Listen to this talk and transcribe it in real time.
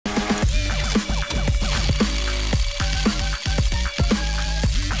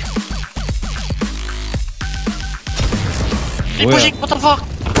pushing, what the fuck?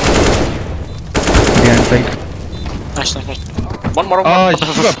 Behind side. Nice. One more. 아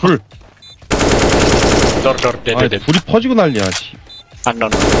씨발 불. Door, dead. 불이 퍼지고 난리야. 씨.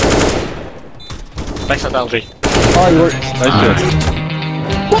 Unknown. Backside down 3. 아 이걸 나이스.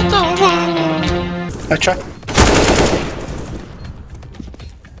 What the fuck? Nice try.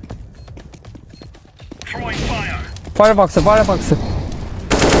 파이어박스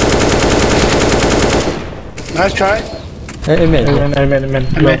Nice try. 에메 Amen.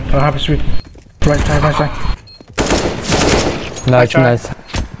 I have a sweet. Right side. 나이스 I'm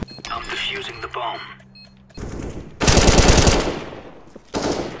defusing the bomb.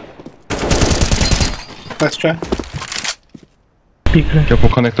 Nice try. Peek. Careful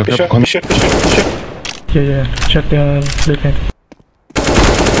connector. Careful connector. Bishop. Yeah. Check the left hand.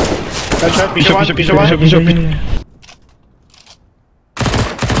 Nice try. Bishop 1. Yeah.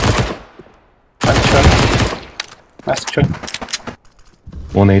 Nice try.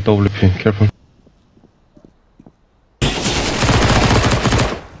 One AWP. Careful.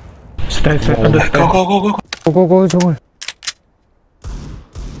 Stay. Go. 고고고 저걸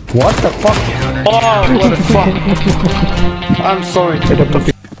What the fuck? Oh, what the fuck? I'm sorry.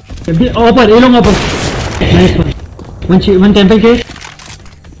 Open, ilong open. Nice one. One temple case.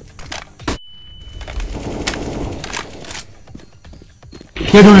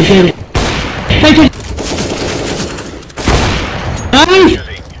 Here on a tail. Nice!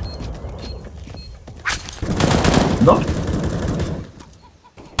 No.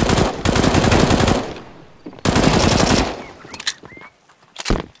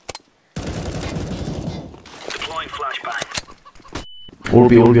 Deploying flashbang.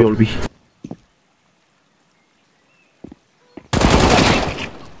 올비.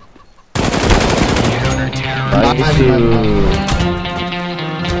 나이스.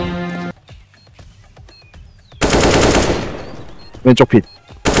 왼쪽 핏.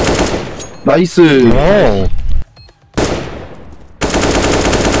 나이스. 오.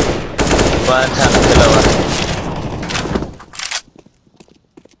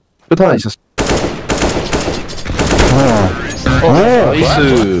 끝 하나 있었어.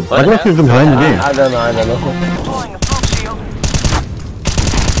 나이스. 마지막 팀 좀 잘했는데. I don't know.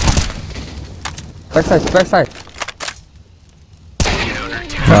 Backside.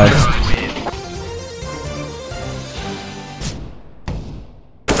 Nice.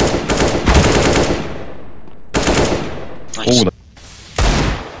 오, 나.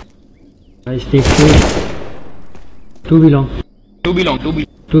 Nice take two belong. Two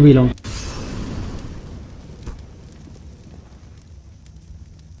belong.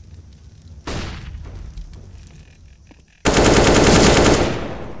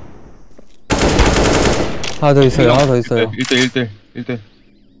 하나 더 있어요. 1대1.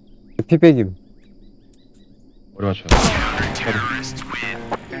 피백임 머리 맞춰.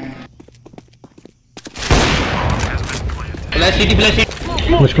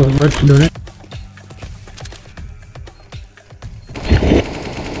 Let's go. Let's do it.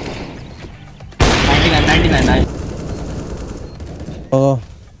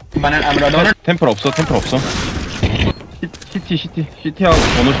 템플 없어. CT하고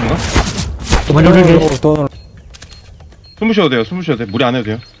번호신가? 또 숨 쉬어도 돼요. 무리 안 해도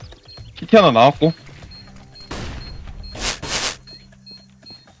돼요. CT 하나 나왔고.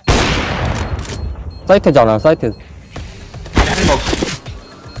 사이트잖아 사이트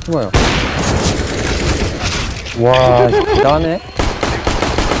뭐야 와 대단해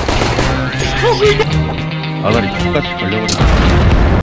아다리 끝까지 걸려버렸어.